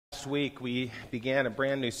Last week, we began a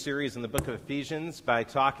brand new series in the book of Ephesians by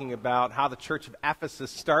talking about how the church of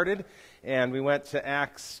Ephesus started, and we went to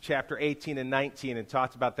Acts chapter 18 and 19 and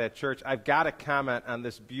talked about that church. I've got to comment on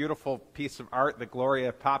this beautiful piece of art that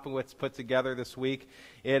Gloria Popowitz put together this week.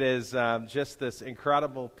 It is just this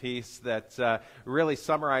incredible piece that really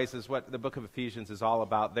summarizes what the book of Ephesians is all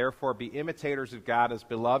about. Therefore, be imitators of God as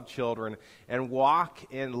beloved children, and walk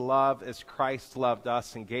in love as Christ loved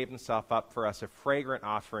us and gave himself up for us, a fragrant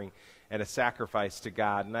offering and a sacrifice to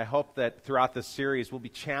God. And I hope that throughout this series we'll be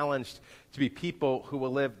challenged to be people who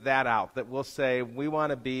will live that out, that we'll say we want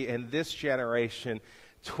to be in this generation,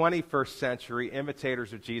 21st century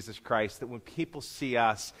imitators of Jesus Christ, that when people see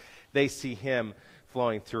us, they see him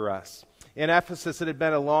flowing through us. In Ephesus, it had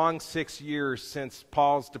been a long 6 years since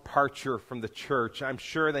Paul's departure from the church. I'm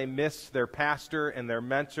sure they missed their pastor and their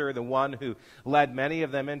mentor, the one who led many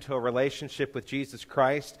of them into a relationship with Jesus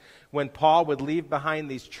Christ. When Paul would leave behind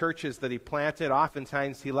these churches that he planted,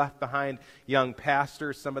 oftentimes he left behind young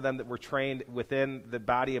pastors, some of them that were trained within the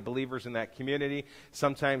body of believers in that community.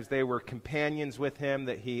 Sometimes they were companions with him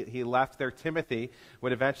that he left there. Timothy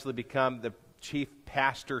would eventually become the chief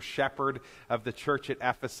pastor, shepherd of the church at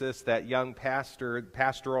Ephesus, that young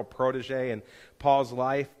pastoral protege in Paul's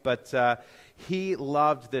life. But he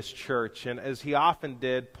loved this church, and as he often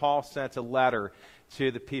did, Paul sent a letter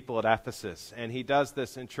to the people at Ephesus. And he does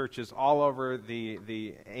this in churches all over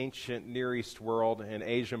the ancient Near East world and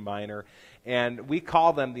Asia Minor. And we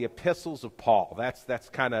call them the epistles of Paul. That's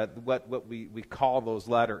kind of what we call those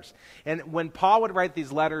letters. And when Paul would write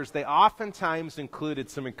these letters, they oftentimes included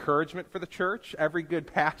some encouragement for the church. Every good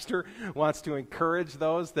pastor wants to encourage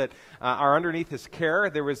those that are underneath his care.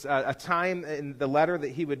 There was a time in the letter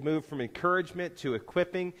that he would move from encouragement to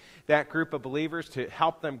equipping that group of believers to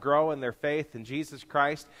help them grow in their faith in Jesus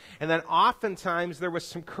Christ. And then oftentimes there was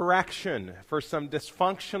some correction for some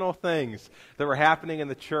dysfunctional things that were happening in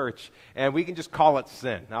the church. And we can just call it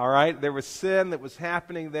sin, all right? There was sin that was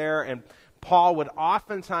happening there, and Paul would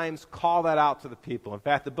oftentimes call that out to the people. In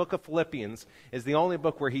fact, the book of Philippians is the only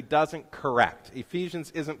book where he doesn't correct.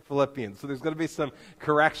 Ephesians isn't Philippians, so there's going to be some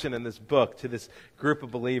correction in this book to this group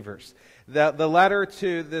of believers. The letter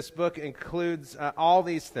to this book includes all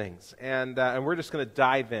these things, and we're just going to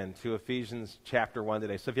dive into Ephesians chapter 1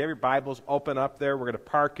 today. So if you have your Bibles, open up there. We're going to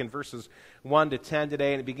park in verses 1 to 10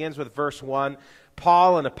 today, and it begins with verse 1.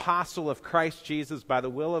 Paul, an apostle of Christ Jesus by the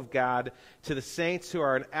will of God, to the saints who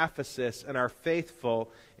are in Ephesus and are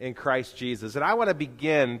faithful in Christ Jesus. And I want to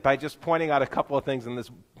begin by just pointing out a couple of things in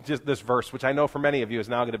this verse, which I know for many of you is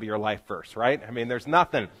now going to be your life verse, right? I mean, there's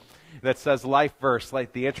nothing that says life verse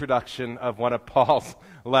like the introduction of one of Paul's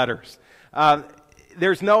letters.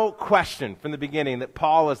 There's no question from the beginning that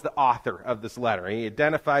Paul is the author of this letter. He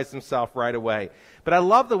identifies himself right away. But I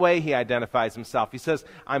love the way he identifies himself. He says,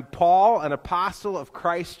 I'm Paul, an apostle of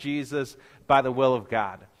Christ Jesus by the will of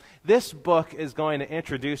God. This book is going to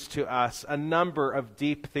introduce to us a number of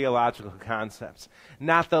deep theological concepts,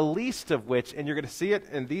 not the least of which, and you're going to see it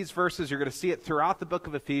in these verses, you're going to see it throughout the book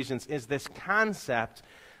of Ephesians, is this concept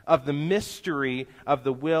of the mystery of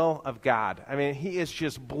the will of God. I mean, he is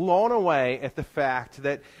just blown away at the fact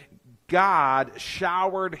that God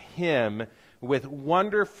showered him with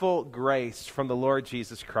wonderful grace from the Lord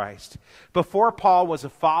Jesus Christ. Before Paul was a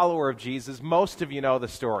follower of Jesus, most of you know the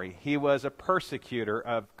story. He was a persecutor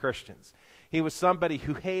of Christians. He was somebody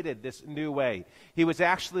who hated this new way. He was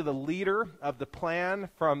actually the leader of the plan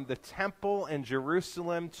from the temple in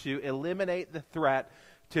Jerusalem to eliminate the threat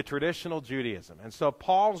to traditional Judaism. And so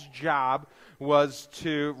Paul's job was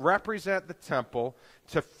to represent the temple,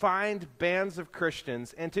 to find bands of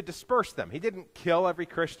Christians, and to disperse them. He didn't kill every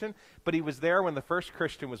Christian, but he was there when the first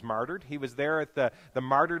Christian was martyred. He was there at the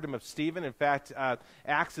martyrdom of Stephen. In fact,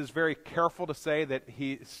 Acts is very careful to say that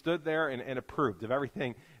he stood there and approved of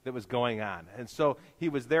everything that was going on. And so he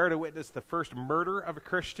was there to witness the first murder of a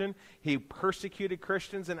Christian. He persecuted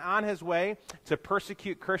Christians, and on his way to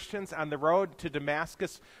persecute Christians on the road to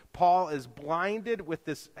Damascus, Paul is blinded with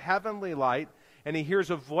this heavenly light, and he hears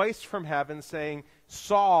a voice from heaven saying,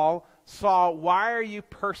 Saul, Saul, why are you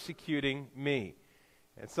persecuting me?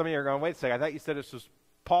 And some of you are going, wait a second, I thought you said this was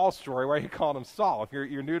Paul's story. Why are you calling him Saul? If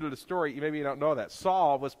you're new to the story, maybe you don't know that.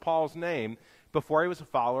 Saul was Paul's name before he was a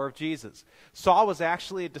follower of Jesus. Saul was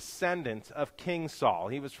actually a descendant of King Saul.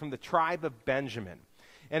 He was from the tribe of Benjamin.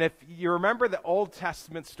 And if you remember the Old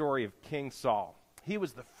Testament story of King Saul, he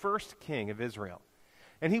was the first king of Israel.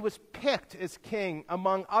 And he was picked as king,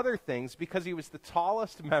 among other things, because he was the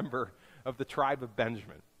tallest member of the tribe of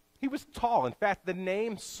Benjamin. He was tall. In fact, the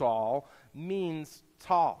name Saul means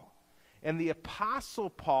tall. And the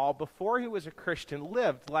Apostle Paul, before he was a Christian,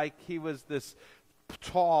 lived like he was this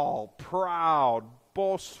tall, proud,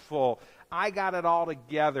 boastful, I got it all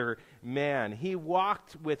together man. He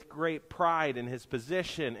walked with great pride in his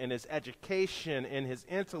position, in his education, in his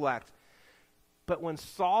intellect. But when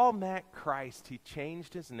Saul met Christ, he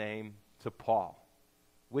changed his name to Paul,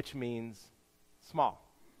 which means small.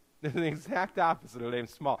 The exact opposite of the name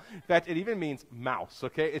small. In fact, it even means mouse,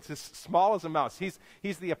 okay? It's as small as a mouse.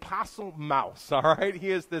 He's the apostle mouse, all right?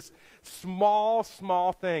 He is this small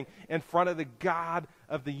thing in front of the God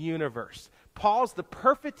of the universe. Paul's the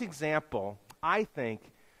perfect example, I think,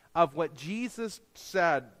 of what Jesus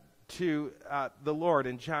said to the Lord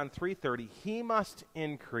in John 3:30. He must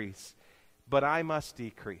increase, but I must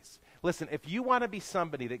decrease. Listen, if you want to be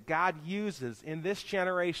somebody that God uses in this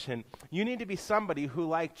generation, you need to be somebody who,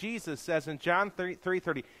 like Jesus says in John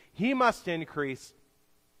 3:30, he must increase,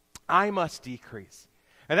 I must decrease.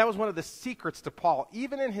 And that was one of the secrets to Paul.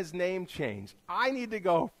 Even in his name change, I need to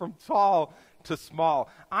go from tall to small.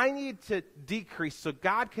 I need to decrease so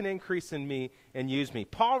God can increase in me and use me.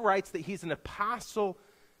 Paul writes that he's an apostle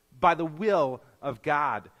by the will of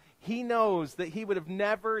God. He knows that he would have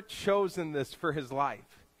never chosen this for his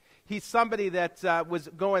life. He's somebody that was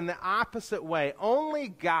going the opposite way. Only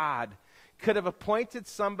God could have appointed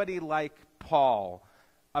somebody like Paul,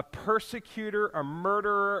 a persecutor, a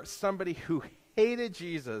murderer, somebody who hated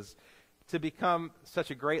Jesus, to become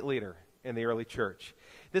such a great leader in the early church.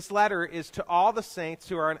 This letter is to all the saints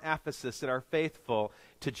who are in Ephesus and are faithful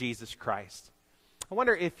to Jesus Christ. I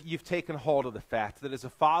wonder if you've taken hold of the fact that as a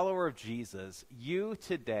follower of Jesus, you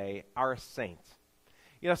today are a saint.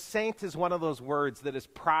 You know, saint is one of those words that as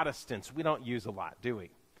Protestants, we don't use a lot, do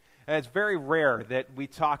we? And it's very rare that we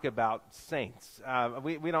talk about saints.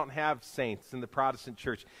 We don't have saints in the Protestant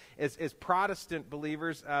church. As Protestant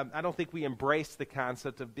believers, I don't think we embrace the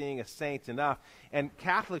concept of being a saint enough. And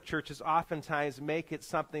Catholic churches oftentimes make it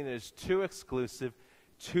something that is too exclusive,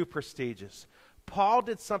 too prestigious. Paul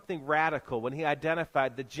did something radical when he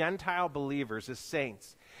identified the Gentile believers as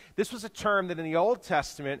saints. This was a term that in the Old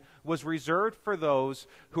Testament was reserved for those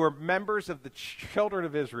who are members of the children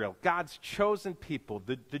of Israel, God's chosen people,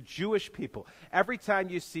 the Jewish people. Every time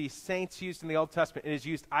you see saints used in the Old Testament, it is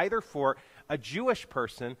used either for a Jewish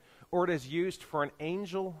person or it is used for an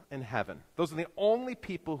angel in heaven. Those are the only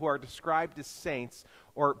people who are described as saints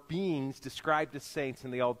or beings described as saints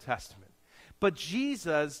in the Old Testament. But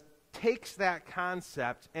Jesus takes that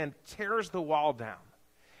concept and tears the wall down.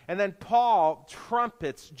 And then Paul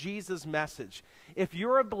trumpets Jesus' message. If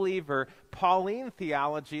you're a believer, Pauline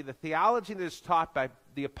theology, the theology that is taught by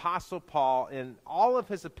the Apostle Paul in all of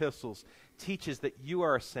his epistles, teaches that you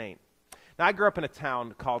are a saint. Now, I grew up in a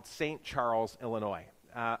town called St. Charles, Illinois.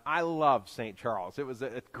 I love St. Charles. It was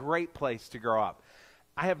a great place to grow up.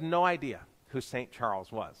 I have no idea who St.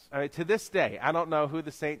 Charles was. I mean, to this day, I don't know who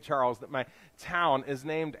the St. Charles that my town is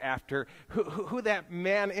named after, who that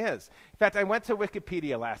man is. In fact, I went to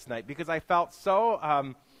Wikipedia last night because I felt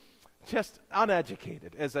so just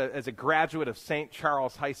uneducated as a graduate of St.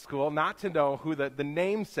 Charles High School not to know who the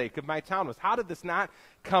namesake of my town was. How did this not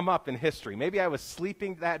come up in history? Maybe I was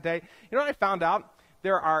sleeping that day. You know what I found out?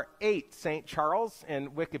 There are 8 St. Charles in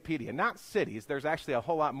Wikipedia, not cities. There's actually a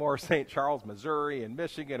whole lot more St. Charles, Missouri, and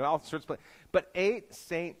Michigan, and all sorts of places. But 8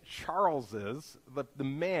 St. Charleses, the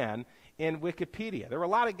man in Wikipedia. There were a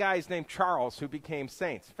lot of guys named Charles who became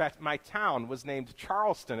saints. In fact, my town was named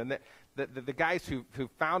Charleston, and the guys who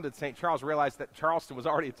founded St. Charles realized that Charleston was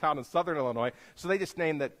already a town in southern Illinois, so they just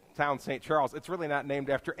named the town St. Charles. It's really not named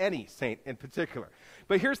after any saint in particular.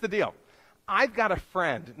 But here's the deal. I've got a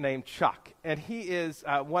friend named Chuck, and he is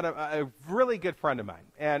a really good friend of mine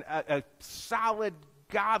and a solid,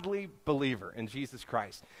 godly believer in Jesus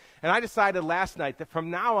Christ. And I decided last night that from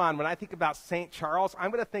now on, when I think about St. Charles,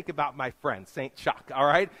 I'm going to think about my friend, St. Chuck, all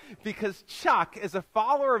right? Because Chuck, as a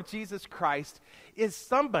follower of Jesus Christ, is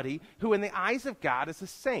somebody who, in the eyes of God, is a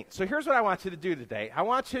saint. So here's what I want you to do today. I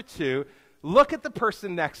want you to look at the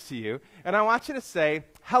person next to you, and I want you to say,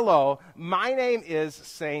 hello, my name is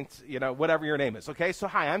Saint, whatever your name is, okay? So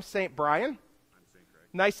hi, I'm Saint Brian. I'm Saint Greg.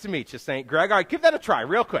 Nice to meet you, Saint Greg. All right, give that a try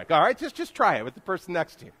real quick, all right? Just try it with the person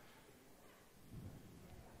next to you.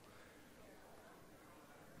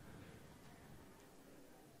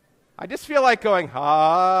 I just feel like going,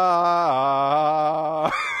 ah.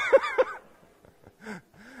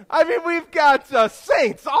 I mean, we've got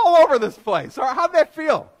saints all over this place. All right, how'd that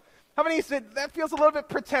feel? How many said, that feels a little bit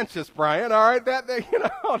pretentious, Brian, all right?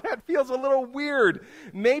 That feels a little weird.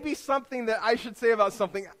 Maybe something that I should say about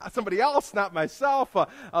somebody else, not myself.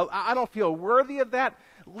 I don't feel worthy of that.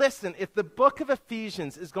 Listen, if the book of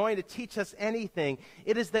Ephesians is going to teach us anything,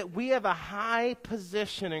 it is that we have a high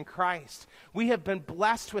position in Christ. We have been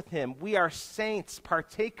blessed with him. We are saints,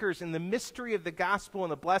 partakers in the mystery of the gospel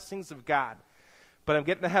and the blessings of God. But I'm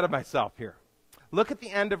getting ahead of myself here. Look at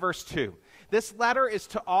the end of verse 2. This letter is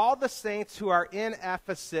to all the saints who are in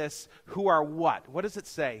Ephesus who are what? What does it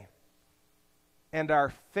say? And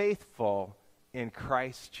are faithful in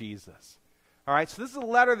Christ Jesus. All right, so this is a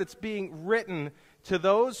letter that's being written to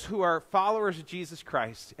those who are followers of Jesus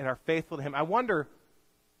Christ and are faithful to him. I wonder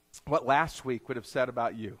what last week would have said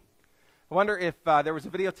about you. I wonder if there was a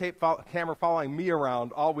videotape camera following me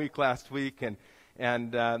around all week last week, and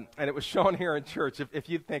it was shown here in church, if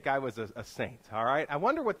you'd think I was a saint, all right? I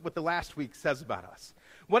wonder what the last week says about us.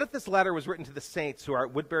 What if this letter was written to the saints who are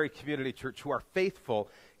at Woodbury Community Church, who are faithful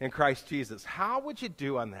in Christ Jesus? How would you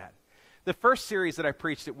do on that? The first series that I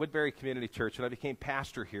preached at Woodbury Community Church when I became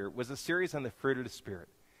pastor here was a series on the fruit of the Spirit.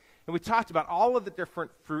 And we talked about all of the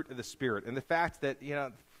different fruit of the Spirit and the fact that,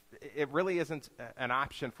 it really isn't an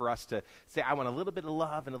option for us to say, I want a little bit of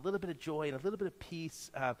love and a little bit of joy and a little bit of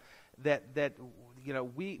peace.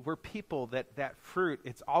 We're people that fruit,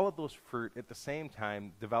 it's all of those fruit at the same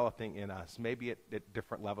time developing in us, maybe at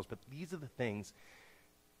different levels. But these are the things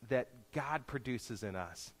that God produces in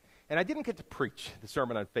us. And I didn't get to preach the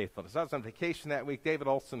sermon on faithfulness. I was on vacation that week. David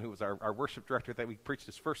Olson, who was our worship director that week, preached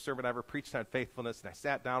his first sermon I ever preached on faithfulness, and I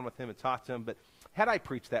sat down with him and talked to him. But had I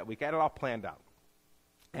preached that week, I had it all planned out.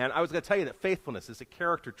 And I was going to tell you that faithfulness is a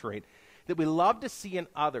character trait that we love to see in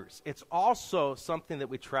others. It's also something that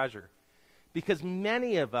we treasure because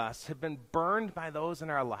many of us have been burned by those in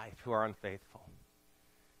our life who are unfaithful.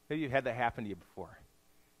 Maybe you've had that happen to you before.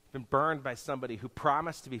 Been burned by somebody who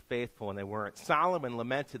promised to be faithful and they weren't. Solomon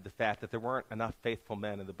lamented the fact that there weren't enough faithful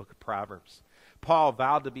men in the book of Proverbs. Paul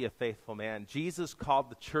vowed to be a faithful man. Jesus called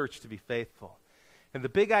the church to be faithful. And the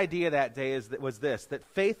big idea that day was this, that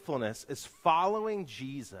faithfulness is following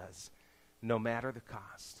Jesus no matter the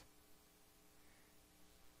cost.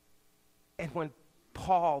 And when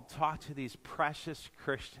Paul talked to these precious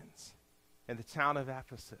Christians in the town of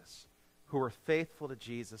Ephesus who were faithful to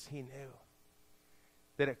Jesus, he knew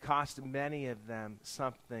that it cost many of them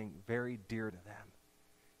something very dear to them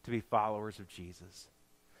to be followers of Jesus.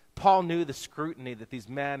 Paul knew the scrutiny that these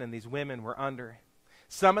men and these women were under.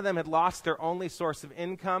 Some of them had lost their only source of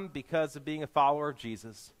income because of being a follower of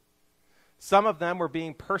Jesus. Some of them were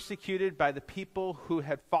being persecuted by the people who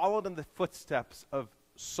had followed in the footsteps of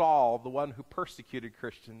Saul, the one who persecuted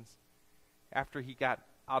Christians, after he got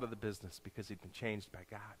out of the business because he'd been changed by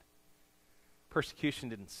God. Persecution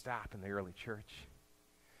didn't stop in the early church.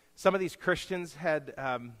 Some of these Christians had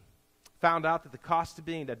found out that the cost of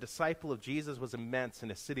being a disciple of Jesus was immense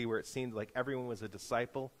in a city where it seemed like everyone was a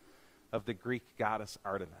disciple of the Greek goddess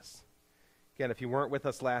Artemis. Again, if you weren't with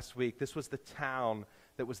us last week, this was the town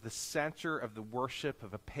that was the center of the worship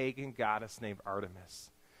of a pagan goddess named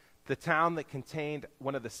Artemis. The town that contained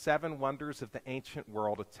one of the 7 wonders of the ancient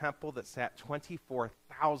world, a temple that sat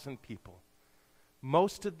 24,000 people.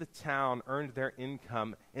 Most of the town earned their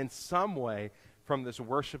income in some way from this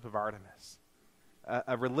worship of Artemis,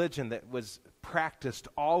 a religion that was practiced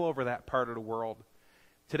all over that part of the world.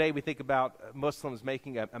 Today we think about Muslims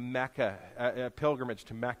making a pilgrimage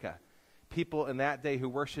to Mecca. People in that day who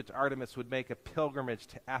worshipped Artemis would make a pilgrimage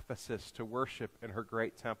to Ephesus to worship in her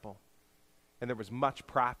great temple. And there was much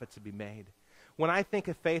profit to be made. When I think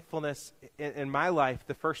of faithfulness in my life,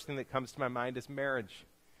 the first thing that comes to my mind is marriage.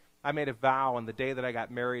 I made a vow on the day that I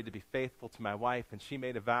got married to be faithful to my wife, and she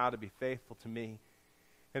made a vow to be faithful to me.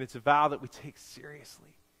 And it's a vow that we take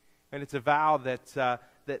seriously. And it's a vow that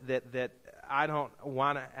I don't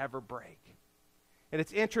want to ever break. And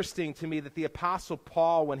it's interesting to me that the Apostle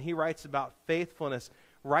Paul, when he writes about faithfulness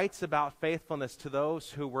to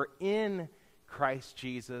those who were in Christ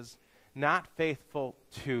Jesus, not faithful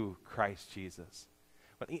to Christ Jesus.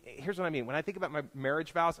 But here's what I mean. When I think about my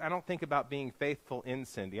marriage vows, I don't think about being faithful in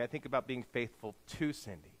Cindy. I think about being faithful to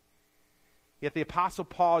Cindy. Yet the Apostle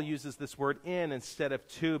Paul uses this word in instead of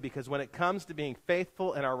to, because when it comes to being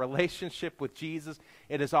faithful in our relationship with Jesus,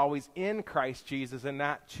 it is always in Christ Jesus and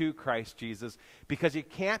not to Christ Jesus, because you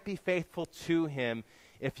can't be faithful to him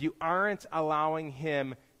if you aren't allowing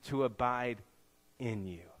him to abide in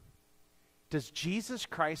you. Does Jesus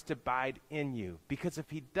Christ abide in you? Because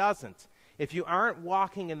if he doesn't, if you aren't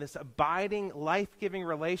walking in this abiding, life-giving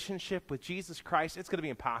relationship with Jesus Christ, it's going to be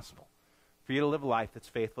impossible for you to live a life that's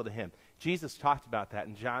faithful to him. Jesus talked about that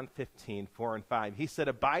in John 15, 4 and 5. He said,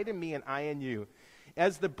 "Abide in me and I in you.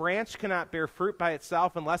 As the branch cannot bear fruit by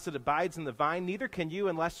itself unless it abides in the vine, neither can you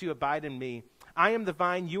unless you abide in me. I am the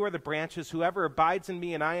vine, you are the branches. Whoever abides in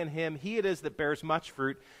me and I in him, he it is that bears much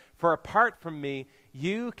fruit. For apart from me,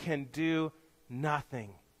 you can do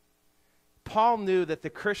nothing. Paul knew that the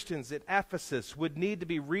Christians at Ephesus would need to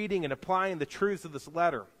be reading and applying the truths of this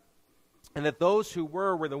letter, and that those who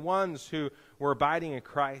were the ones who were abiding in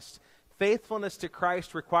Christ. Faithfulness to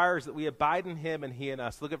Christ requires that we abide in him and he in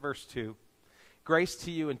us. Look at verse 2. Grace to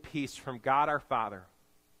you and peace from God our Father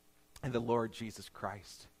and the Lord Jesus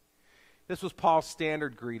Christ. This was Paul's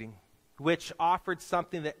standard greeting, which offered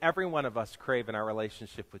something that every one of us crave in our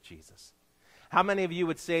relationship with Jesus. How many of you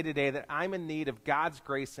would say today that I'm in need of God's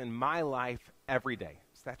grace in my life every day?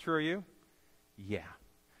 Is that true of you? Yeah.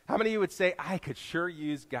 How many of you would say, I could sure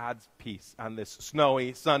use God's peace on this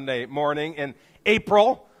snowy Sunday morning in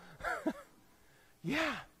April?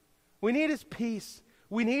 Yeah. We need his peace.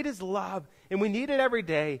 We need his love. And we need it every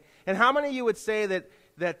day. And how many of you would say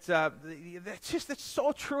that's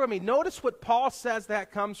so true of me? Notice what Paul says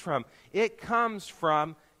that comes from. It comes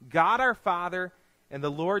from God our Father and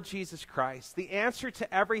the Lord Jesus Christ. The answer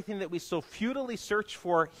to everything that we so futilely search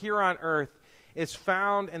for here on earth is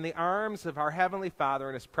found in the arms of our Heavenly Father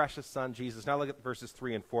and his precious Son, Jesus. Now look at verses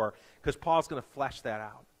 3 and 4, because Paul's going to flesh that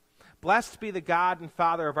out. Blessed be the God and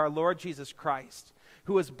Father of our Lord Jesus Christ,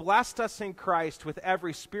 who has blessed us in Christ with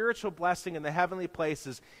every spiritual blessing in the heavenly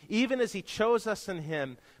places, even as he chose us in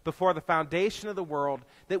him before the foundation of the world,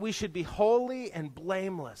 that we should be holy and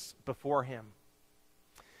blameless before him.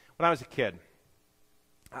 When I was a kid,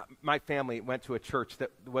 my family went to a church that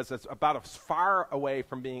was about as far away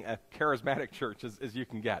from being a charismatic church as you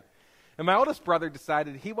can get. And my oldest brother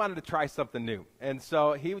decided he wanted to try something new. And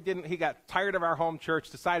so he got tired of our home church,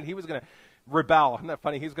 decided he was going to rebel. Isn't that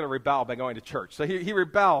funny? He was going to rebel by going to church. So he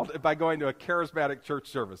rebelled by going to a charismatic church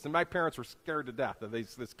service. And my parents were scared to death of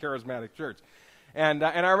this charismatic church. And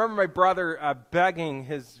I remember my brother begging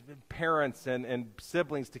his parents and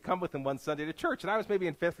siblings to come with him one Sunday to church. And I was maybe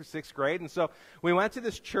in 5th or 6th grade. And so we went to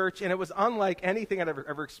this church, and it was unlike anything I'd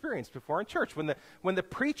ever experienced before in church. When the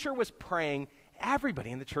preacher was praying, everybody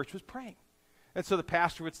in the church was praying. And so the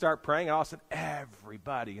pastor would start praying, and all of a sudden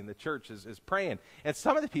everybody in the church is praying. And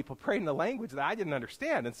some of the people prayed in a language that I didn't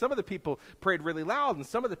understand. And some of the people prayed really loud, and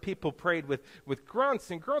some of the people prayed with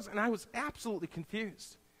grunts and groans. And I was absolutely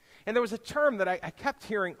confused. And there was a term that I kept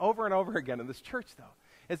hearing over and over again in this church, though.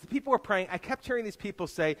 As the people were praying, I kept hearing these people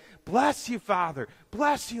say, bless you, Father.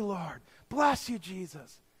 Bless you, Lord. Bless you,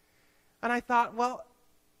 Jesus. And I thought, well,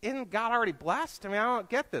 isn't God already blessed? I mean, I don't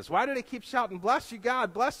get this. Why do they keep shouting, bless you,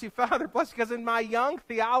 God, bless you, Father, bless you? Because in my young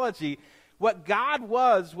theology, what God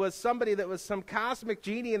was somebody that was some cosmic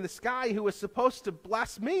genie in the sky who was supposed to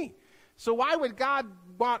bless me. So why would God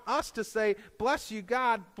want us to say, bless you,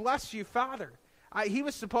 God, bless you, Father? He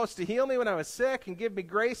was supposed to heal me when I was sick and give me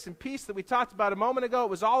grace and peace that we talked about a moment ago. It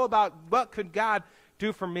was all about what could God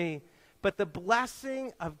do for me. But the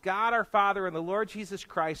blessing of God our Father and the Lord Jesus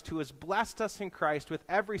Christ, who has blessed us in Christ with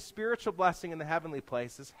every spiritual blessing in the heavenly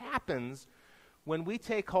places, happens when we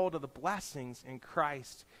take hold of the blessings in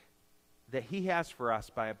Christ that he has for us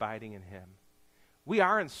by abiding in him. We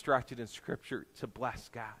are instructed in Scripture to bless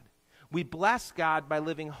God. We bless God by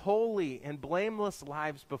living holy and blameless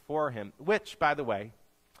lives before him, which, by the way,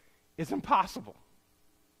 is impossible.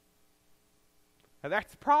 Now,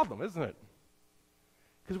 that's the problem, isn't it?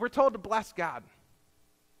 Because we're told to bless God.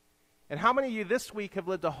 And how many of you this week have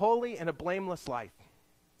lived a holy and a blameless life?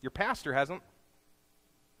 Your pastor hasn't.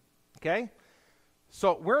 Okay?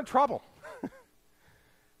 So we're in trouble.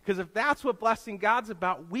 Because if that's what blessing God's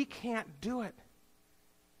about, we can't do it.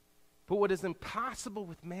 But what is impossible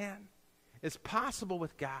with man is possible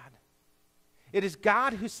with God. It is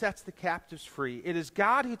God who sets the captives free. It is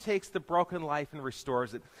God who takes the broken life and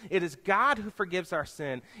restores it. It is God who forgives our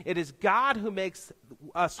sin. It is God who makes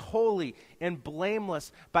us holy and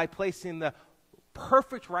blameless by placing the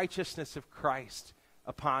perfect righteousness of Christ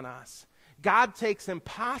upon us. God takes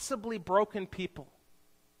impossibly broken people,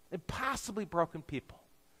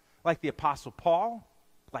 like the Apostle Paul,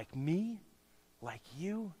 like me, like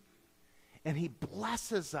you, and he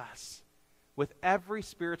blesses us with every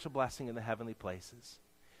spiritual blessing in the heavenly places.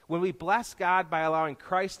 When we bless God by allowing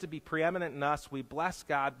Christ to be preeminent in us, we bless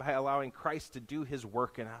God by allowing Christ to do his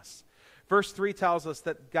work in us. Verse 3 tells us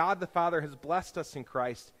that God the Father has blessed us in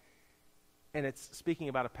Christ, and it's speaking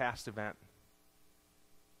about a past event.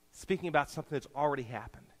 Speaking about something that's already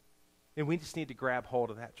happened. And we just need to grab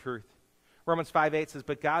hold of that truth. Romans 5:8 says,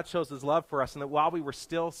 but God shows his love for us, and that while we were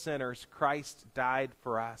still sinners, Christ died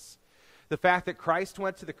for us. The fact that Christ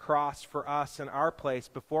went to the cross for us in our place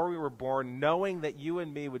before we were born, knowing that you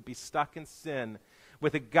and me would be stuck in sin,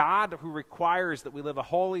 with a God who requires that we live a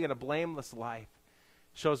holy and a blameless life,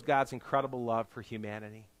 shows God's incredible love for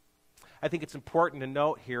humanity. I think it's important to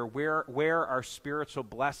note here where our spiritual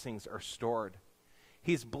blessings are stored.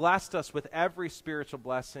 He's blessed us with every spiritual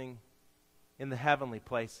blessing in the heavenly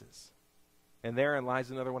places. And therein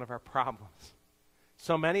lies another one of our problems.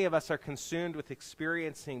 So many of us are consumed with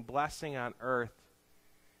experiencing blessing on earth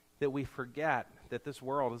that we forget that this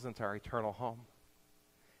world isn't our eternal home.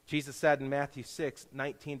 Jesus said in Matthew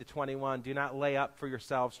 6:19-21, "Do not lay up for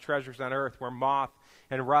yourselves treasures on earth where moth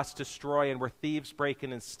and rust destroy and where thieves break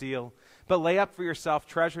in and steal. But lay up for yourself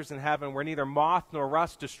treasures in heaven where neither moth nor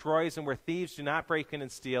rust destroys and where thieves do not break in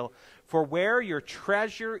and steal. For where your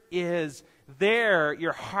treasure is, there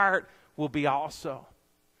your heart will be also."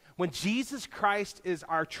 When Jesus Christ is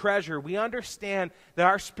our treasure, we understand that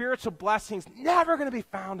our spiritual blessings never going to be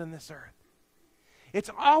found in this earth.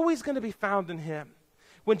 It's always going to be found in Him.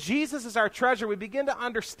 When Jesus is our treasure, we begin to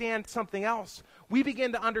understand something else. We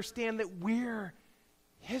begin to understand that we're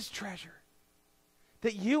His treasure.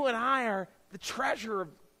 That you and I are the treasure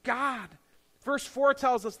of God. Verse 4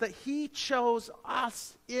 tells us that He chose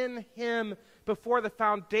us in Him before the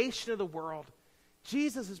foundation of the world.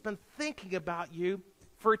 Jesus has been thinking about you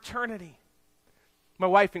for eternity. My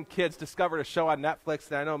wife and kids discovered a show on Netflix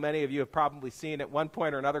that I know many of you have probably seen at one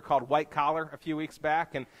point or another called White Collar a few weeks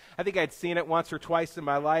back. And I think I'd seen it once or twice in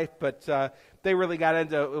my life, but they really got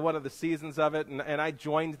into one of the seasons of it, and I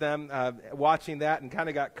joined them watching that and kind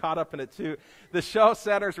of got caught up in it too. The show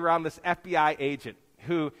centers around this FBI agent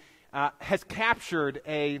who has captured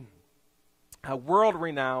a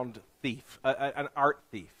world-renowned thief, an art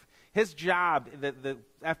thief. His job, the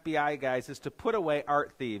FBI guys, is to put away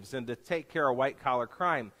art thieves and to take care of white-collar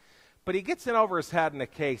crime. But he gets in over his head in a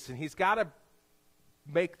case, and he's got to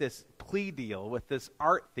make this plea deal with this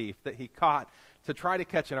art thief that he caught to try to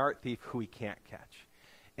catch an art thief who he can't catch.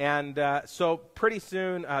 And so pretty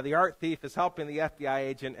soon, the art thief is helping the FBI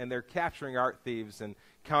agent, and they're capturing art thieves and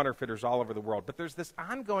counterfeiters all over the world. But there's this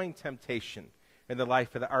ongoing temptation in the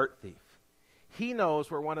life of the art thief. He knows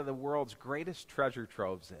where one of the world's greatest treasure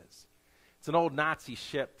troves is. It's an old Nazi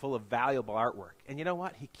ship full of valuable artwork. And you know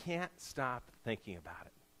what? He can't stop thinking about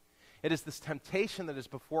it. It is this temptation that is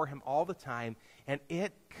before him all the time, and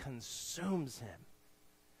it consumes him.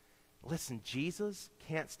 Listen, Jesus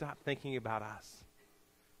can't stop thinking about us.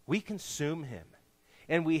 We consume him,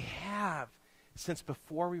 and we have since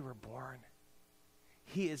before we were born.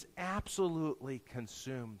 He is absolutely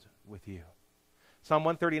consumed with you. Psalm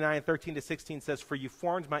 139, 13-16 says, "For you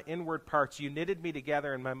formed my inward parts. You knitted me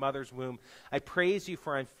together in my mother's womb. I praise you,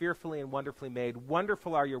 for I am fearfully and wonderfully made.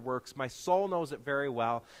 Wonderful are your works. My soul knows it very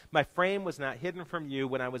well. My frame was not hidden from you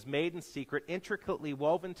when I was made in secret, intricately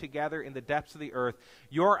woven together in the depths of the earth.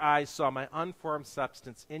 Your eyes saw my unformed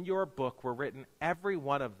substance. In your book were written, every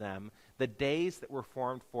one of them, the days that were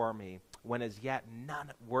formed for me, when as yet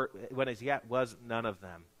was none of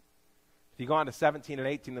them." If you go on to 17 and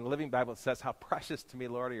 18 in the Living Bible, it says, "How precious to me,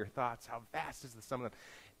 Lord, are your thoughts. How vast is the sum of them."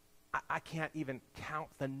 I can't even count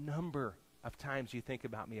the number of times you think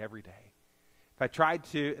about me every day. If I tried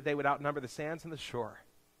to, they would outnumber the sands on the shore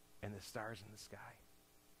and the stars in the sky.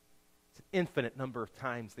 It's an infinite number of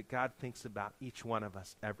times that God thinks about each one of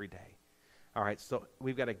us every day. All right, so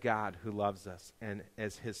we've got a God who loves us, and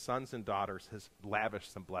as his sons and daughters has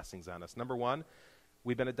lavished some blessings on us. Number one,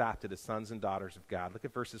 we've been adopted as sons and daughters of God. Look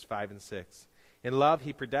at verses 5 and 6. "In love,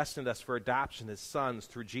 he predestined us for adoption as sons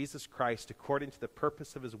through Jesus Christ, according to the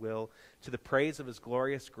purpose of his will, to the praise of his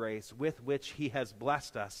glorious grace, with which he has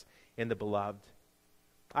blessed us in the beloved."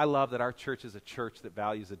 I love that our church is a church that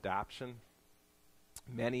values adoption.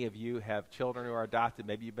 Many of you have children who are adopted.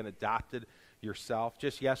 Maybe you've been adopted yourself.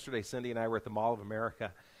 Just yesterday, Cindy and I were at the Mall of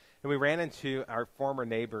America, and we ran into our former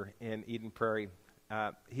neighbor in Eden Prairie.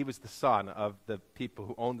 He was the son of the people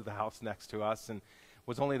who owned the house next to us and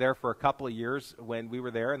was only there for a couple of years when we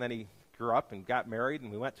were there, and then he grew up and got married, and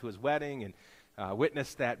we went to his wedding and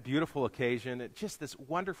witnessed that beautiful occasion. Just this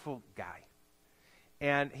wonderful guy.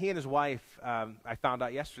 And he and his wife, I found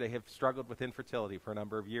out yesterday, have struggled with infertility for a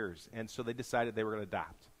number of years, and so they decided they were going to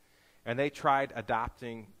adopt. And they tried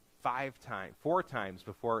adopting 4 times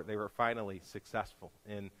before they were finally successful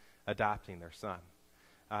in adopting their son.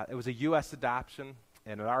 It was a U.S. adoption,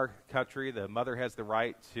 and in our country, the mother has the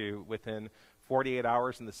right to, within 48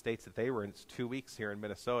 hours in the states that they were in, it's 2 weeks here in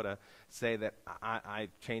Minnesota, say that I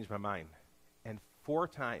changed my mind. And 4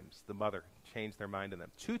 times the mother changed their mind in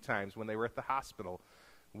them. 2 times when they were at the hospital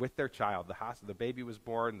with their child. The baby was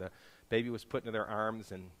born, the baby was put into their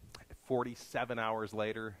arms, and 47 hours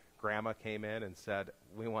later, grandma came in and said,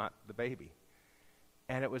 "We want the baby."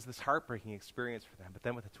 And it was this heartbreaking experience for them. But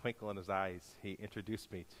then with a twinkle in his eyes, he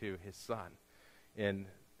introduced me to his son in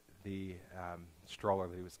the stroller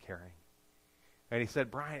that he was carrying. And he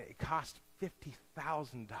said, Brian, it cost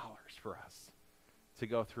 $50,000 for us to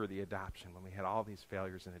go through the adoption when we had all these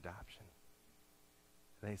failures in adoption.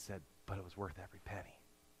 And they said, but it was worth every penny.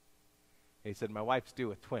 And he said, my wife's due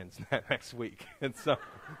with twins next week. And so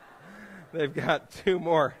they've got 2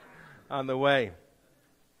 more on the way.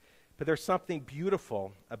 But there's something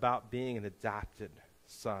beautiful about being an adopted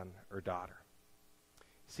son or daughter.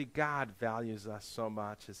 See, God values us so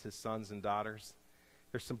much as his sons and daughters.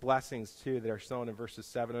 There's some blessings, too, that are shown in verses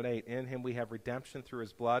 7 and 8. In him we have redemption through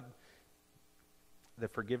his blood, the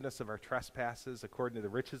forgiveness of our trespasses, according to the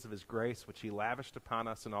riches of his grace, which he lavished upon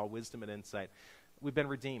us in all wisdom and insight. We've been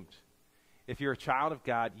redeemed. If you're a child of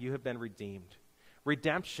God, you have been redeemed.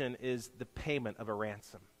 Redemption is the payment of a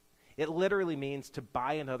ransom. It literally means to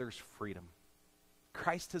buy another's freedom.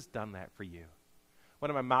 Christ has done that for you. One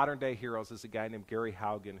of my modern-day heroes is a guy named Gary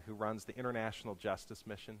Haugen, who runs the International Justice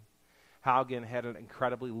Mission. Haugen had an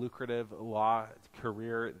incredibly lucrative law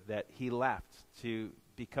career that he left to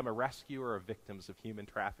become a rescuer of victims of human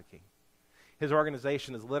trafficking. His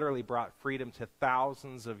organization has literally brought freedom to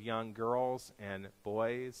thousands of young girls and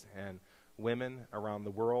boys and women around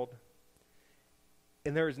the world.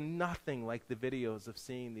 And there is nothing like the videos of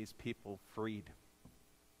seeing these people freed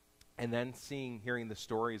and then hearing the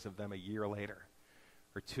stories of them a year later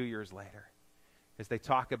or 2 years later as they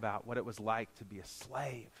talk about what it was like to be a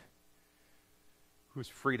slave whose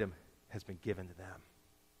freedom has been given to them.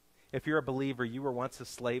 If you're a believer, you were once a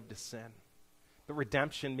slave to sin. But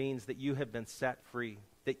redemption means that you have been set free,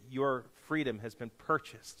 that your freedom has been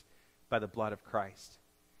purchased by the blood of Christ.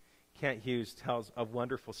 Kent Hughes tells a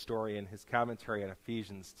wonderful story in his commentary on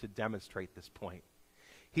Ephesians to demonstrate this point.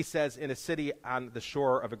 He says, in a city on the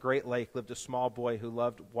shore of a great lake lived a small boy who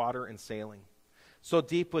loved water and sailing. So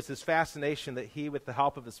deep was his fascination that he, with the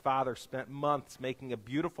help of his father, spent months making a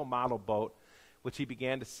beautiful model boat, which he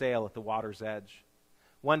began to sail at the water's edge.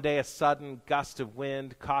 One day, a sudden gust of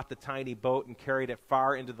wind caught the tiny boat and carried it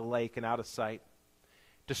far into the lake and out of sight.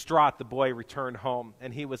 Distraught, the boy returned home,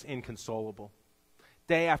 and he was inconsolable.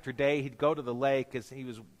 Day after day, he'd go to the lake. As he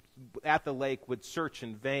was at the lake, would search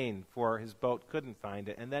in vain for his boat, couldn't find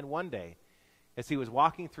it. And then one day, as he was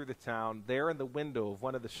walking through the town, there in the window of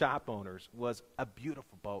one of the shop owners was a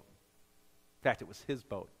beautiful boat. In fact, it was his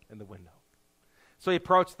boat in the window. So he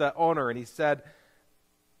approached the owner and he said,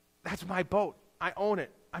 "That's my boat. I own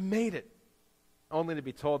it. I made it." Only to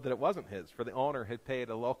be told that it wasn't his, for the owner had paid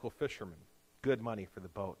a local fisherman good money for the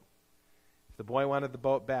boat. If the boy wanted the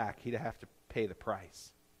boat back, he'd have to pay the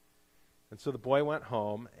price. And so the boy went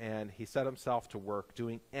home and he set himself to work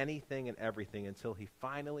doing anything and everything until he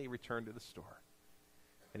finally returned to the store.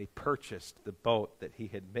 And he purchased the boat that he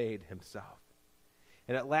had made himself.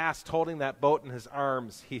 And at last, holding that boat in his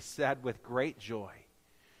arms, he said with great joy,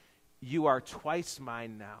 "You are twice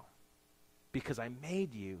mine now, because I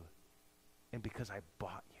made you and because I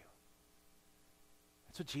bought you."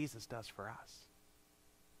 That's what Jesus does for us.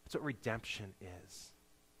 That's what redemption is.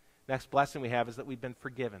 Next blessing we have is that we've been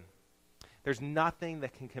forgiven. There's nothing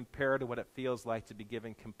that can compare to what it feels like to be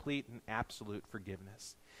given complete and absolute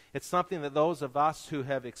forgiveness. It's something that those of us who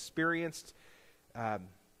have experienced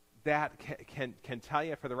that can tell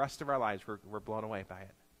you for the rest of our lives we're blown away by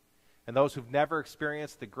it. And those who've never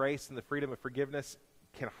experienced the grace and the freedom of forgiveness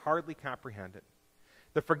can hardly comprehend it.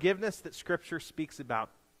 The forgiveness that Scripture speaks about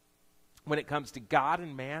when it comes to God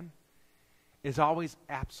and man is always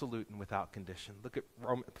absolute and without condition. Look at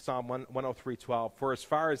Psalm 103:12. "For as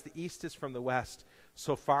far as the east is from the west,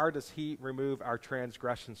 so far does he remove our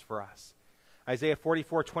transgressions for us." Isaiah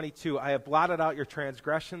 44:22. "I have blotted out your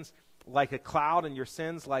transgressions like a cloud and your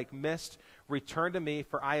sins like mist. Return to me,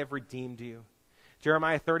 for I have redeemed you."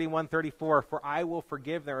 Jeremiah 31:34. "For I will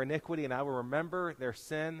forgive their iniquity and I will remember their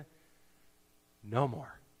sin no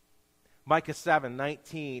more." Micah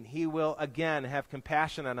 7:19. "He will again have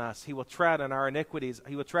compassion on us. He will tread on our iniquities.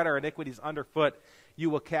 He will tread our iniquities underfoot.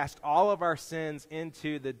 You will cast all of our sins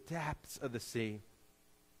into the depths of the sea."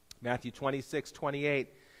 Matthew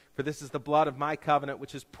 26:28. "For this is the blood of my covenant,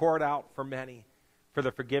 which is poured out for many for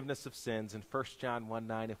the forgiveness of sins." And 1 John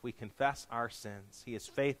 1:9. "If we confess our sins, he is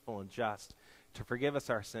faithful and just to forgive us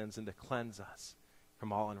our sins and to cleanse us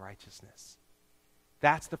from all unrighteousness."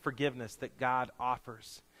 That's the forgiveness that God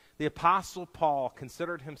offers. The Apostle Paul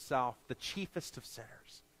considered himself the chiefest of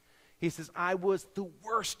sinners. He says, "I was the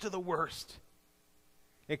worst of the worst."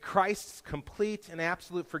 And Christ's complete and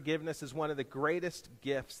absolute forgiveness is one of the greatest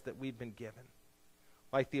gifts that we've been given.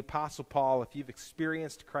 Like the Apostle Paul, if you've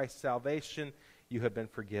experienced Christ's salvation, you have been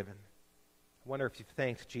forgiven. I wonder if you've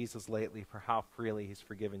thanked Jesus lately for how freely he's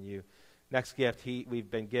forgiven you. Next gift we've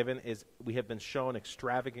been given is we have been shown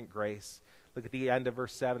extravagant grace. Look at the end of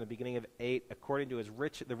verse 7, the beginning of 8, according to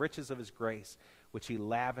the riches of his grace, which he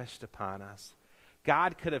lavished upon us.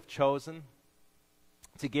 God could have chosen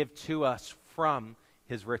to give to us from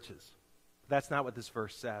his riches. That's not what this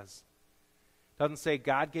verse says. It doesn't say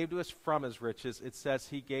God gave to us from his riches. It says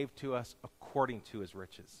he gave to us according to his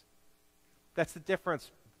riches. That's the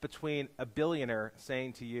difference between a billionaire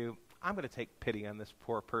saying to you, I'm going to take pity on this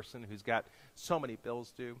poor person who's got so many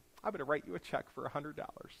bills due. I'm going to write you a check for $100.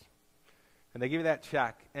 And they give you that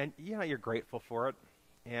check, and you're grateful for it,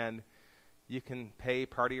 and you can pay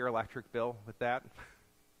part of your electric bill with that,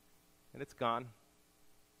 and it's gone.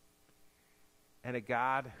 And a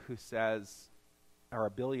God who says, or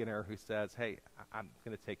a billionaire who says, hey, I'm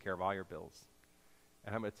going to take care of all your bills,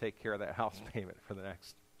 and I'm going to take care of that house payment for the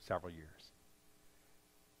next several years.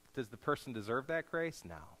 Does the person deserve that grace?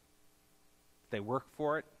 No. They work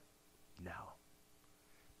for it? No.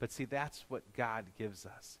 But see, that's what God gives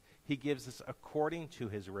us. He gives us according to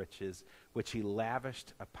his riches, which he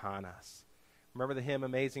lavished upon us. Remember the hymn,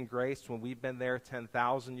 Amazing Grace, when we've been there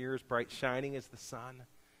 10,000 years, bright shining as the sun?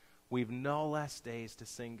 We've no less days to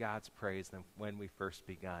sing God's praise than when we first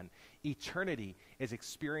begun. Eternity is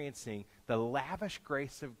experiencing the lavish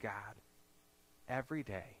grace of God every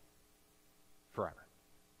day, forever.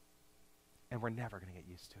 And we're never going to get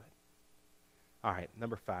used to it. All right,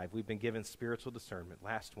 number 5, we've been given spiritual discernment.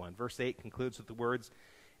 Last one. Verse 8 concludes with the words,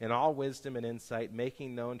 in all wisdom and insight,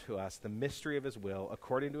 making known to us the mystery of his will,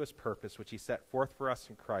 according to his purpose, which he set forth for us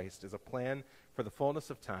in Christ, as a plan for the fullness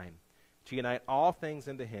of time, to unite all things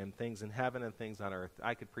into him, things in heaven and things on earth.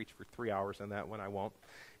 I could preach for 3 hours on that one. I won't.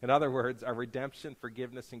 In other words, our redemption,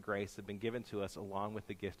 forgiveness, and grace have been given to us along with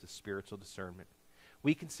the gift of spiritual discernment.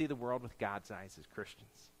 We can see the world with God's eyes as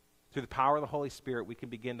Christians. Through the power of the Holy Spirit, we can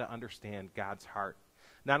begin to understand God's heart.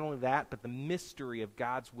 Not only that, but the mystery of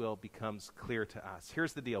God's will becomes clear to us.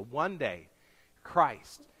 Here's the deal. One day,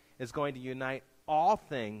 Christ is going to unite all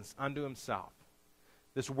things unto himself.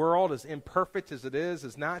 This world, as imperfect as it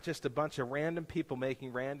is not just a bunch of random people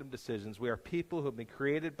making random decisions. We are people who have been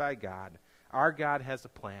created by God. Our God has a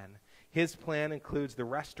plan. His plan includes the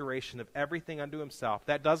restoration of everything unto himself.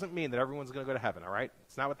 That doesn't mean that everyone's going to go to heaven, all right?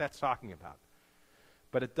 It's not what that's talking about.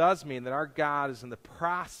 But it does mean that our God is in the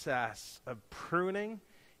process of pruning.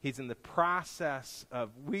 He's in the process of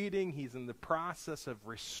weeding. He's in the process of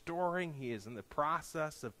restoring. He is in the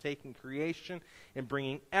process of taking creation and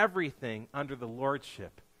bringing everything under the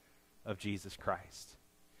lordship of Jesus Christ.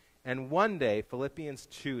 And one day, Philippians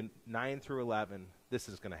 2, 9 through 11, this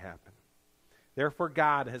is going to happen. Therefore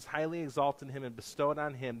God has highly exalted him and bestowed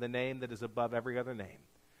on him the name that is above every other name,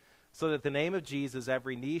 so that the name of Jesus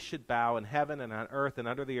every knee should bow in heaven and on earth and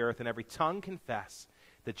under the earth, and every tongue confess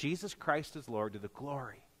that Jesus Christ is Lord, to the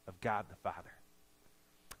glory of God the Father.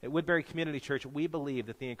 At Woodbury Community Church, we believe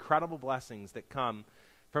that the incredible blessings that come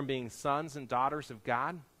from being sons and daughters of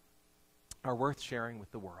God are worth sharing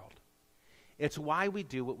with the world. It's why we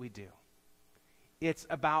do what we do. It's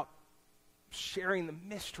about sharing the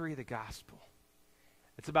mystery of the gospel.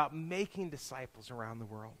 It's about making disciples around the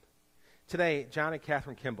world. Today, John and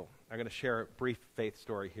Catherine Kimball are going to share a brief faith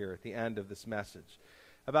story here at the end of this message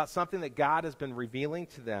about something that God has been revealing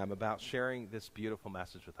to them about sharing this beautiful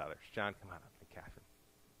message with others. John, come on up, and Catherine.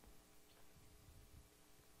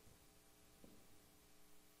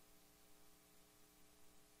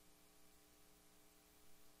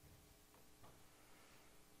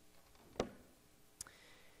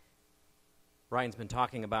 Ryan's been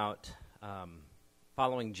talking about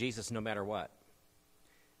following Jesus no matter what.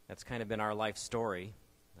 That's kind of been our life story.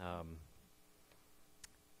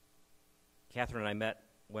 Catherine and I met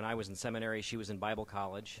when I was in seminary. She was in Bible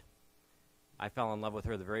college. I fell in love with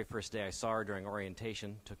her the very first day I saw her during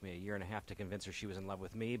orientation. It took me 1.5 years to convince her she was in love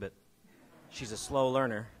with me, but she's a slow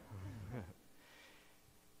learner.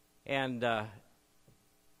 And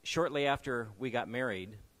shortly after we got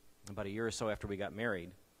married, about 1 year or so after we got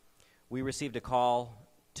married, we received a call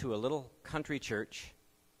to a little country church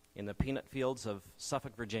in the peanut fields of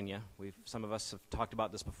Suffolk, Virginia. Some of us have talked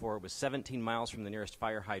about this before. It was 17 miles from the nearest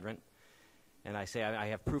fire hydrant. And I say I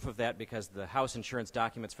have proof of that because the house insurance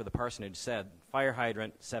documents for the parsonage said fire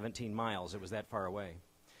hydrant 17 miles. It was that far away.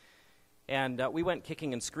 And we went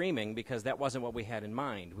kicking and screaming because that wasn't what we had in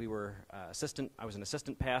mind. I was an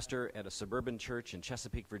assistant pastor at a suburban church in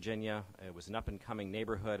Chesapeake, Virginia. It was an up-and-coming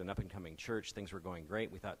neighborhood, an up-and-coming church. Things were going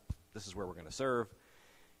great. We thought, this is where we're going to serve.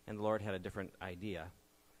 And the Lord had a different idea.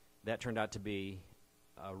 That turned out to be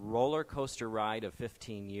a roller coaster ride of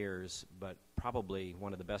 15 years, but probably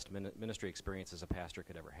one of the best ministry experiences a pastor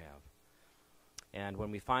could ever have. And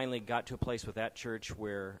when we finally got to a place with that church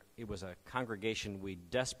where it was a congregation we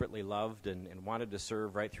desperately loved and wanted to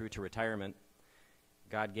serve right through to retirement,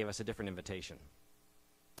 God gave us a different invitation.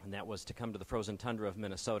 And that was to come to the frozen tundra of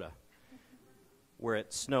Minnesota, where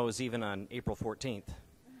it snows even on April 14th.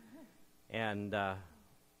 And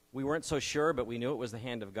we weren't so sure, but we knew it was the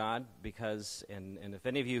hand of God because, and if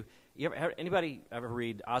any of you anybody ever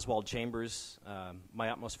read Oswald Chambers' My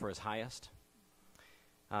Utmost for His Highest?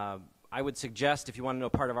 I would suggest, if you want to know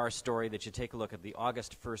part of our story, that you take a look at the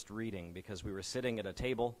August 1st reading, because we were sitting at a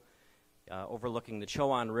table overlooking the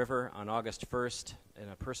Chowan River on August 1st in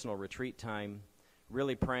a personal retreat time,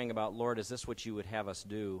 really praying about, Lord, is this what you would have us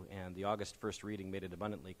do? And the August 1st reading made it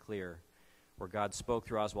abundantly clear, where God spoke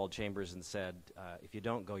through Oswald Chambers and said, if you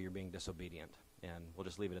don't go, you're being disobedient. And we'll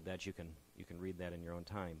just leave it at that. You can read that in your own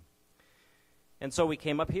time. And so we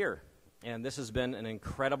came up here, and this has been an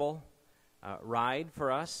incredible ride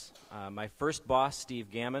for us. My first boss, Steve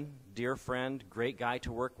Gammon, dear friend, great guy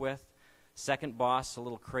to work with. Second boss, a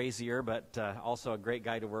little crazier, but also a great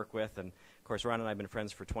guy to work with. And, of course, Ron and I have been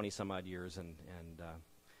friends for 20-some-odd years and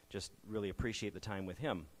just really appreciate the time with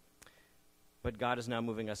him. But God is now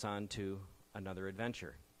moving us on to another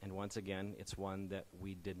adventure. And once again, it's one that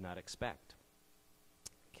we did not expect.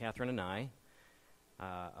 Catherine and I,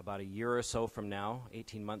 about a year or so from now,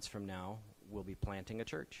 18 months from now, will be planting a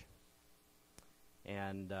church.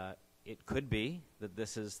 And it could be that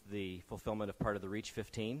this is the fulfillment of part of the Reach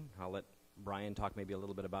 15. I'll let Brian talk maybe a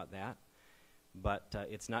little bit about that. But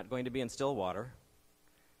it's not going to be in Stillwater.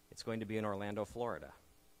 It's going to be in Orlando, Florida.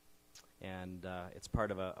 And it's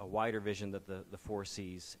part of a wider vision that the Four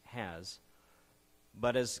Cs has.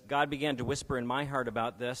 But as God began to whisper in my heart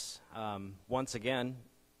about this, once again,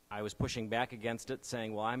 I was pushing back against it,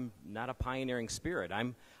 saying, well, I'm not a pioneering spirit.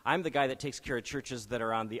 I'm the guy that takes care of churches that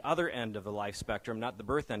are on the other end of the life spectrum, not the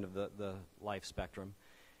birth end of the life spectrum.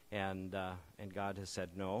 And God has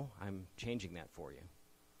said, no, I'm changing that for you.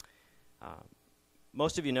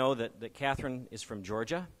 Most of you know that Catherine is from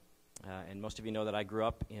Georgia, and most of you know that I grew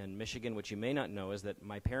up in Michigan. What you may not know is that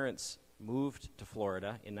my parents moved to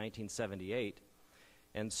Florida in 1978.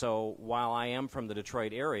 And so while I am from the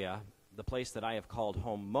Detroit area, the place that I have called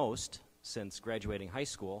home most since graduating high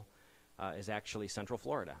school is actually Central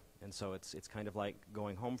Florida. And so it's kind of like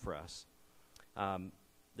going home for us.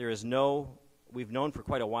 We've known for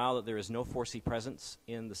quite a while that there is no 4C presence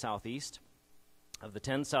in the Southeast. Of the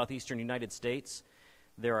 10 southeastern United States,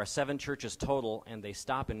 there are 7 churches total, and they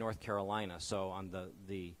stop in North Carolina. So on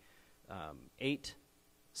the 8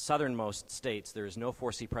 southernmost states, there is no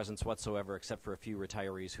 4C presence whatsoever except for a few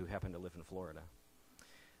retirees who happen to live in Florida.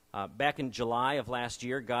 Back in July of last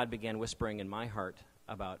year, God began whispering in my heart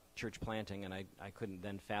about church planting, and I couldn't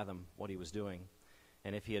then fathom what he was doing.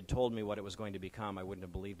 And if he had told me what it was going to become, I wouldn't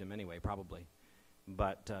have believed him anyway, probably.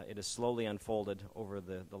 But it has slowly unfolded over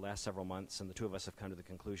the last several months, and the two of us have come to the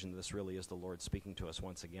conclusion that this really is the Lord speaking to us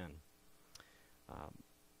once again.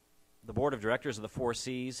 The board of directors of the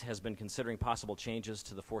 4Cs has been considering possible changes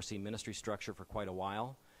to the 4C ministry structure for quite a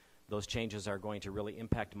while. Those changes are going to really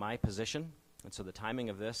impact my position, and so the timing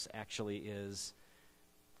of this actually is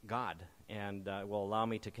God, and will allow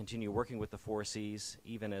me to continue working with the 4Cs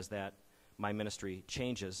even as my ministry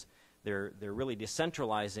changes. They're really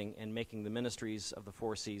decentralizing and making the ministries of the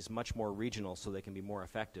 4Cs much more regional so they can be more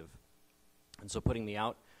effective. And so putting me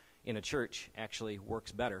out in a church actually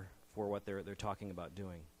works better for what they're talking about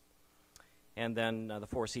doing. And then the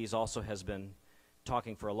 4Cs also has been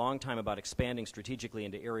talking for a long time about expanding strategically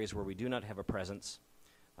into areas where we do not have a presence,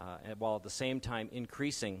 while at the same time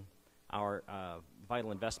increasing our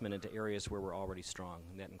vital investment into areas where we're already strong,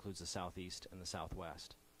 and that includes the Southeast and the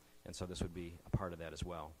Southwest. And so this would be a part of that as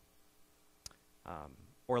well.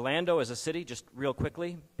 Orlando as a city, just real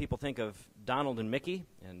quickly, people think of Donald and Mickey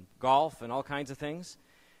and golf and all kinds of things,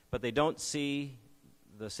 but they don't see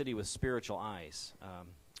the city with spiritual eyes.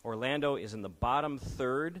 Orlando is in the bottom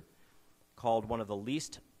third, called one of the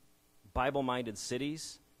least Bible-minded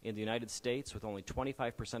cities in the United States, with only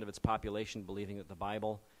 25% of its population believing that the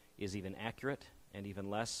Bible is even accurate, and even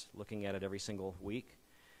less looking at it every single week.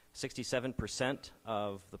 67%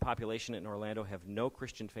 of the population in Orlando have no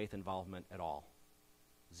Christian faith involvement at all.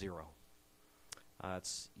 0.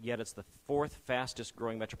 Yet it's the 4th fastest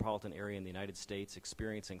growing metropolitan area in the United States,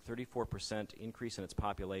 experiencing 34% increase in its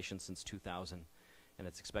population since 2000, and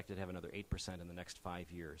it's expected to have another 8% in the next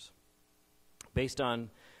 5 years. Based on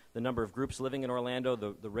the number of groups living in Orlando,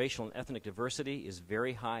 the racial and ethnic diversity is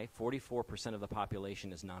very high. 44% of the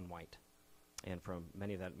population is non-white, and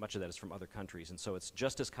much of that is from other countries. And so it's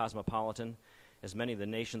just as cosmopolitan as many of the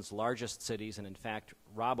nation's largest cities. And in fact,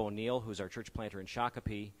 Rob O'Neill, who's our church planter in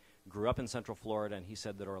Shakopee, grew up in Central Florida, and he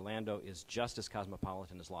said that Orlando is just as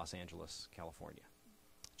cosmopolitan as Los Angeles, California,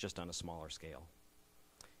 just on a smaller scale.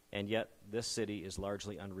 And yet, this city is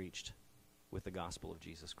largely unreached with the gospel of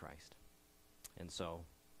Jesus Christ. And so,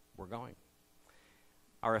 we're going.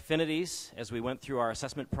 Our affinities, as we went through our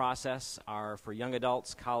assessment process, are for young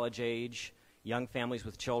adults, college age, young families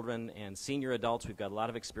with children, and senior adults. We've got a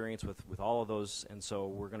lot of experience with all of those, and so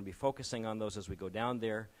we're going to be focusing on those as we go down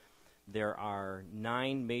there. There are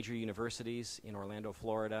 9 major universities in Orlando,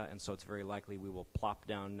 Florida, and so it's very likely we will plop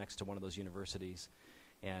down next to one of those universities.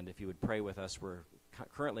 And if you would pray with us, we're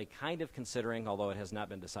currently kind of considering, although it has not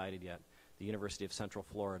been decided yet, the University of Central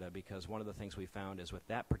Florida, because one of the things we found is with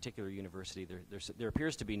that particular university, there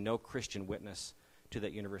appears to be no Christian witness to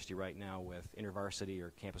that university right now with InterVarsity or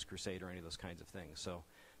Campus Crusade or any of those kinds of things. So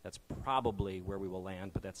that's probably where we will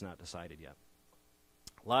land, but that's not decided yet.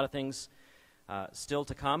 A lot of things still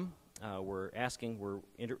to come. We're asking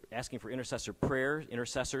for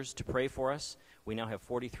intercessors to pray for us. We now have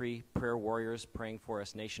 43 prayer warriors praying for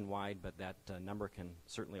us nationwide, but that number can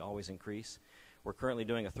certainly always increase. We're currently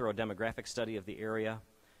doing a thorough demographic study of the area.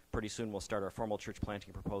 Pretty soon we'll start our formal church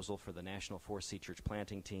planting proposal for the National 4C Church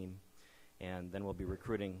Planting Team, and then we'll be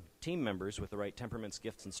recruiting team members with the right temperaments,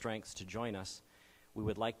 gifts, and strengths to join us. We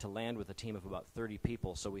would like to land with a team of about 30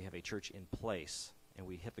 people so we have a church in place, and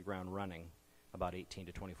we hit the ground running about 18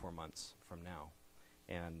 to 24 months from now.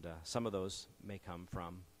 And some of those may come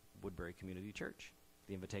from Woodbury Community Church.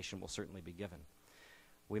 The invitation will certainly be given.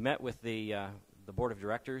 We met with the Board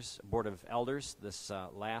of Elders this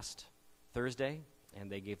last Thursday, and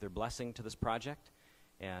they gave their blessing to this project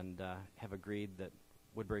and have agreed that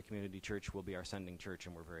Woodbury Community Church will be our sending church,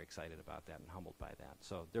 and we're very excited about that and humbled by that.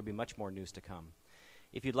 So there'll be much more news to come.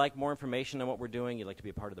 If you'd like more information on what we're doing, you'd like to be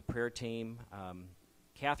a part of the prayer team,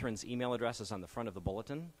 Catherine's email address is on the front of the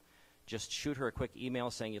bulletin. Just shoot her a quick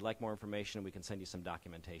email saying you'd like more information, and we can send you some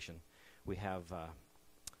documentation. We have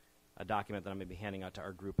a document that I'm going to be handing out to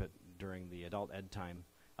our group during the adult ed time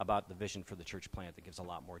about the vision for the church plant that gives a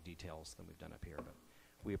lot more details than we've done up here. But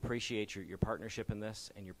we appreciate your partnership in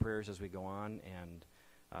this and your prayers as we go on, and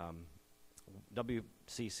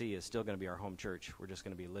WCC is still going to be our home church. We're just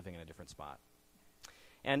going to be living in a different spot.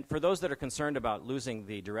 And for those that are concerned about losing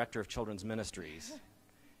the director of children's ministries,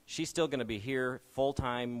 she's still going to be here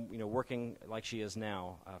full-time, working like she is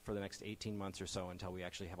now for the next 18 months or so until we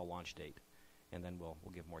actually have a launch date. And then we'll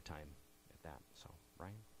give more time at that. So,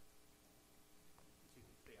 Brian?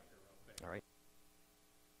 All right.